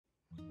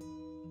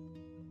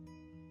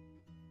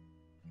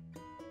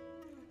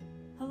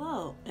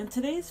Hello, in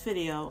today's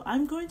video,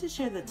 I'm going to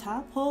share the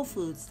top whole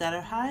foods that are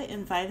high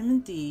in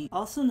vitamin D,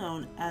 also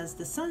known as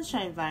the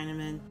sunshine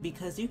vitamin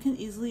because you can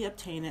easily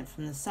obtain it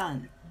from the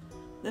sun.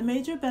 The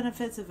major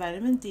benefits of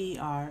vitamin D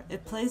are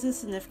it plays a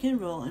significant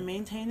role in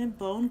maintaining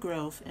bone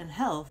growth and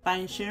health by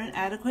ensuring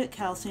adequate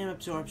calcium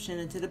absorption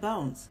into the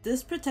bones.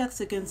 This protects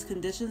against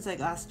conditions like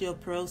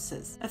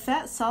osteoporosis. A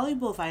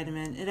fat-soluble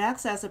vitamin, it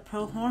acts as a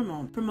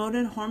prohormone,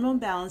 promoting hormone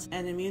balance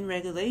and immune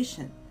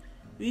regulation.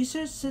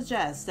 Research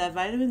suggests that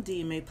vitamin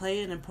D may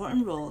play an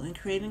important role in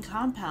creating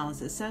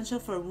compounds essential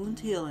for wound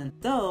healing,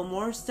 though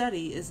more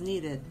study is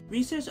needed.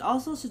 Research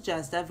also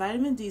suggests that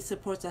vitamin D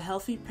supports a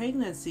healthy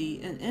pregnancy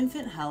and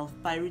infant health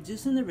by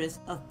reducing the risk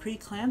of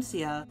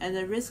preeclampsia and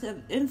the risk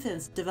of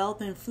infants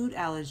developing food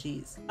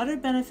allergies. Other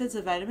benefits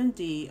of vitamin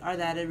D are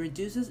that it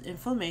reduces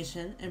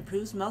inflammation,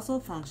 improves muscle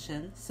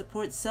function,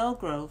 supports cell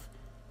growth,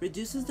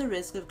 reduces the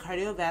risk of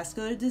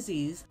cardiovascular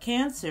disease,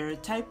 cancer,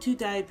 type 2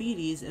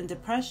 diabetes, and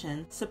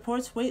depression,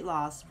 supports weight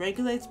loss,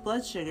 regulates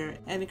blood sugar,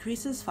 and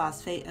increases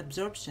phosphate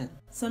absorption.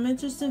 Some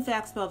interesting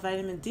facts about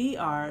vitamin D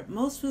are,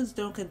 most foods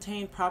don't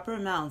contain proper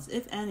amounts,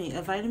 if any,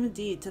 of vitamin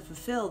D to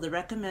fulfill the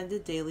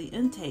recommended daily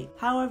intake.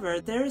 However,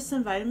 there is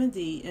some vitamin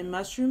D in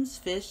mushrooms,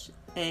 fish,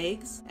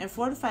 eggs, and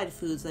fortified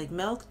foods like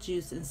milk,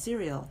 juice, and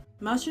cereal.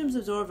 Mushrooms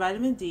absorb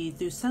vitamin D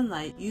through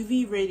sunlight,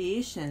 UV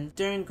radiation,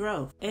 during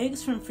growth.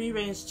 Eggs from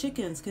free-range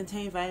chickens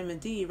contain vitamin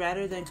D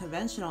rather than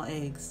conventional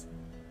eggs.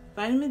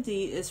 Vitamin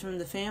D is from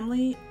the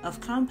family of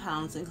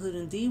compounds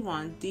including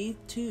D1,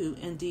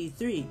 D2, and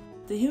D3.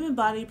 The human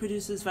body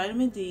produces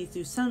vitamin D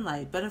through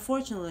sunlight, but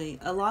unfortunately,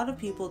 a lot of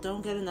people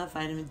don't get enough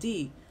vitamin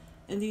D.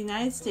 In the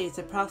United States,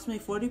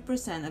 approximately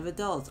 40% of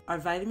adults are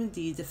vitamin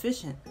D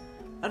deficient.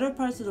 Other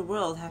parts of the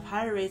world have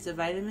higher rates of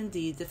vitamin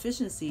D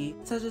deficiency,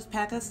 such as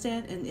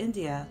Pakistan and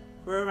India,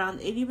 where around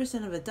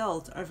 80% of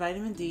adults are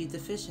vitamin D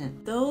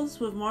deficient. Those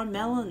with more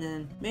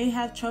melanin may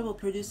have trouble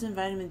producing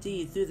vitamin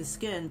D through the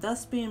skin,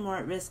 thus being more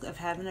at risk of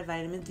having a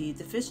vitamin D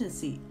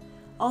deficiency.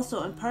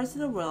 Also, in parts of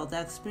the world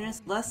that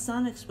experience less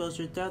sun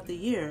exposure throughout the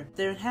year,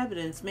 their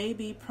inhabitants may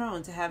be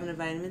prone to having a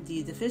vitamin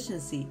D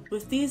deficiency.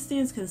 With these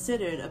things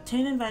considered,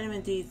 obtaining vitamin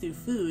D through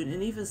food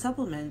and even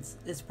supplements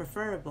is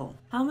preferable.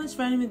 How much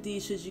vitamin D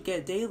should you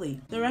get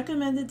daily? The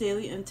recommended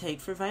daily intake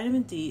for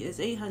vitamin D is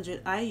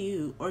 800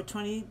 IU or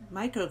 20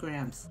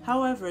 micrograms.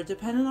 However,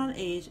 depending on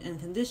age and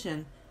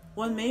condition,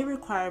 one may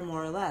require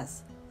more or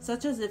less,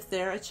 such as if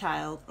they're a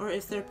child or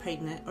if they're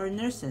pregnant or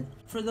nursing.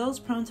 For those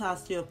prone to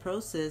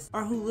osteoporosis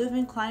or who live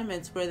in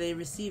climates where they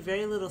receive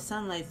very little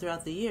sunlight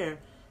throughout the year,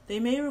 they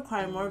may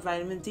require more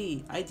vitamin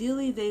D.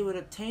 Ideally, they would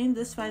obtain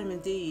this vitamin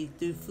D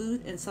through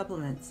food and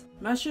supplements.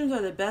 Mushrooms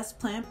are the best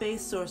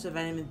plant-based source of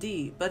vitamin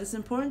D, but it's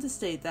important to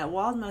state that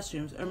wild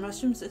mushrooms or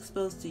mushrooms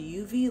exposed to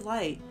UV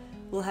light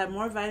will have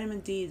more vitamin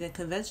D than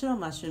conventional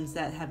mushrooms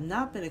that have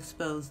not been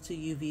exposed to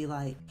UV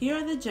light. Here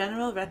are the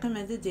general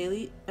recommended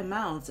daily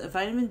amounts of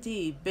vitamin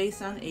D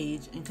based on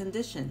age and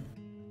condition.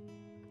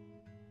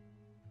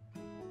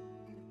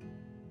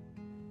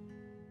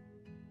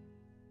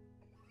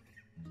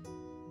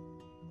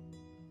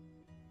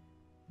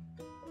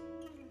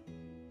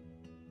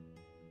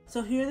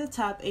 So here are the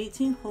top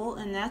 18 whole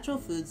and natural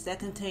foods that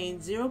contain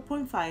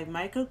 0.5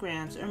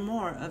 micrograms or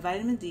more of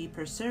vitamin D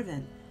per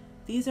serving.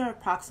 These are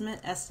approximate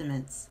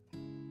estimates.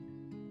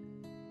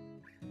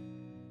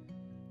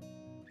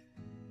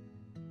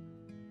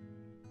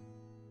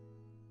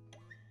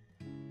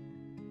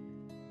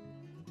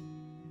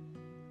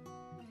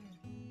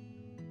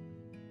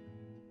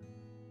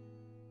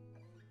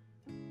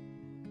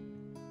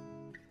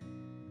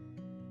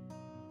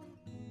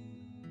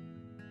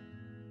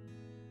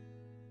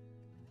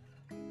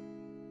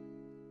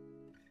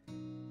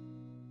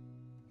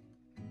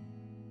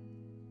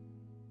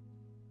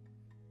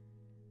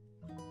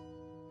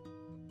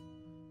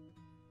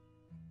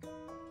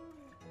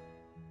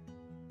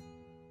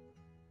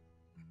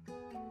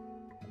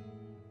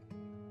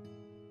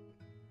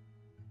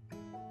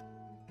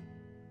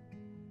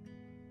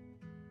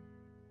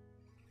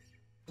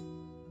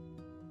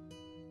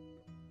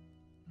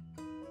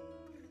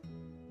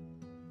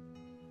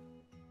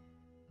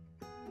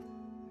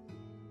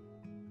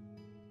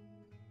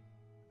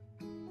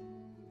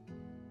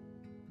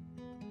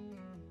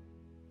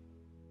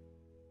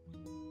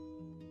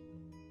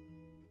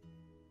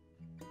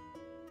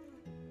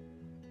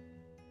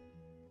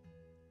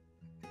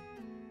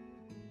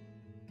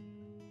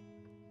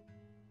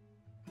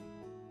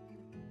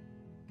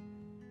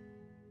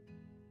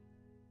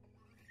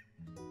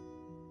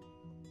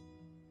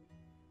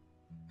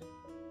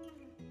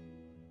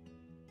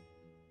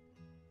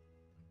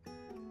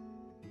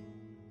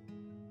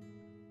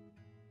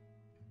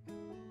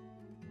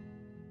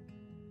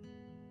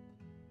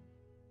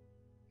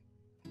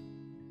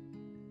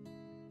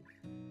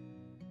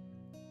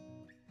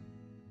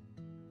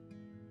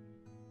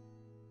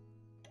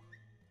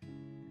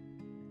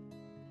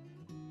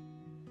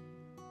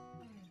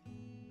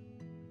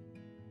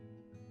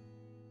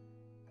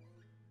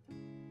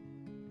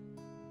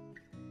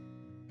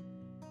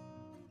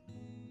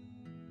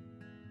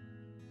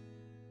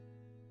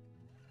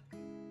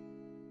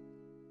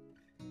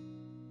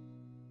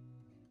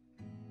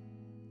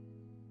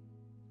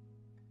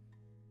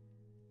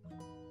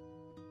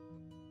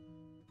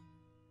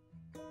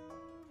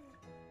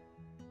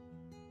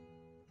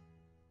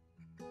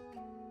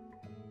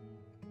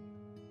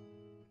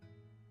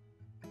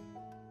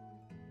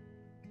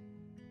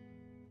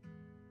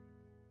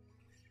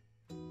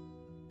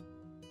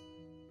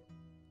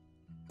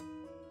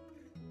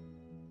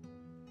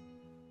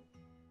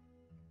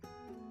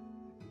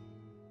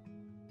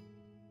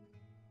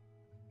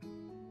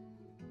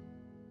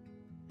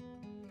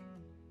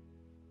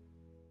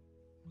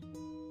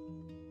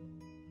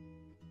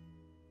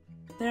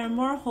 There are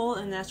more whole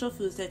and natural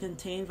foods that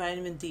contain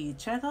vitamin D.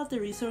 Check out the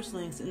resource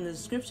links in the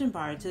description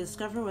bar to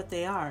discover what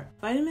they are.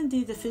 Vitamin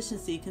D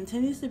deficiency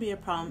continues to be a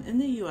problem in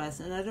the US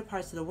and other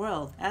parts of the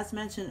world, as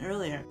mentioned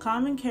earlier.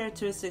 Common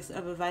characteristics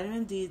of a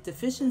vitamin D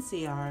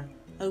deficiency are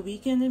a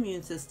weakened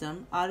immune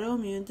system,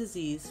 autoimmune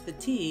disease,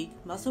 fatigue,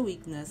 muscle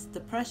weakness,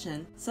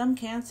 depression, some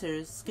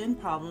cancers, skin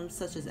problems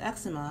such as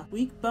eczema,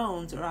 weak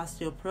bones or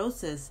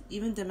osteoporosis,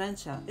 even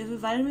dementia. If a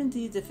vitamin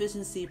D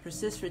deficiency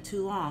persists for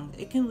too long,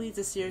 it can lead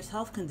to serious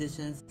health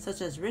conditions such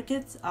as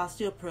rickets,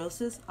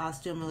 osteoporosis,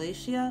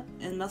 osteomalacia,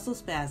 and muscle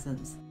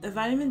spasms. A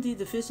vitamin D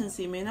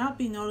deficiency may not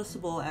be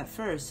noticeable at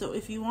first, so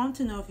if you want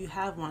to know if you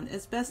have one,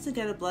 it's best to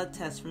get a blood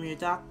test from your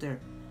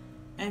doctor.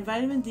 And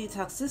vitamin D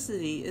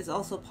toxicity is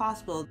also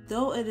possible,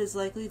 though it is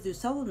likely through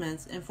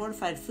supplements and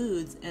fortified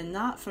foods and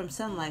not from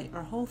sunlight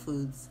or whole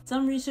foods.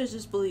 Some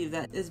researchers believe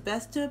that it's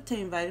best to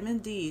obtain vitamin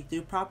D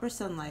through proper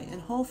sunlight and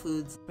whole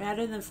foods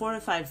rather than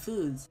fortified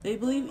foods. They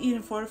believe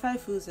eating fortified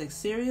foods like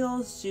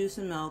cereals, juice,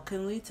 and milk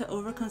can lead to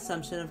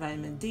overconsumption of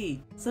vitamin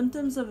D.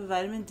 Symptoms of a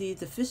vitamin D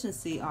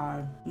deficiency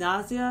are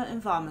nausea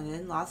and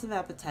vomiting, loss of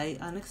appetite,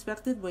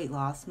 unexpected weight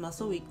loss,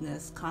 muscle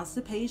weakness,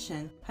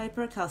 constipation,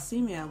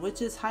 hypercalcemia,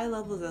 which is high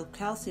levels of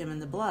calcium in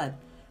the blood.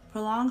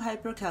 Prolonged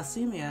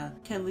hypercalcemia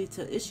can lead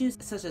to issues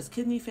such as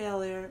kidney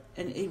failure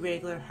and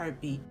irregular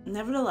heartbeat.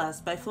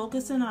 Nevertheless, by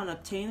focusing on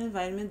obtaining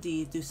vitamin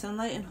D through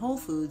sunlight and whole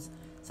foods,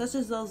 such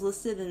as those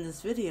listed in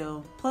this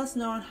video, plus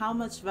knowing how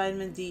much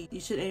vitamin D you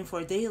should aim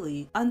for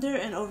daily, under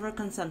and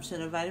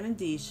overconsumption of vitamin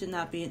D should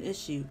not be an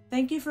issue.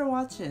 Thank you for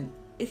watching.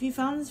 If you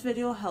found this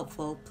video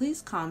helpful,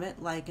 please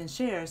comment, like, and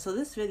share so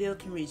this video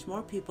can reach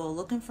more people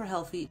looking for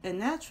healthy and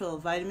natural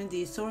vitamin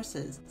D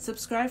sources.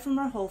 Subscribe for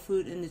more whole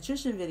food and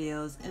nutrition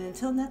videos, and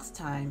until next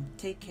time,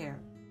 take care.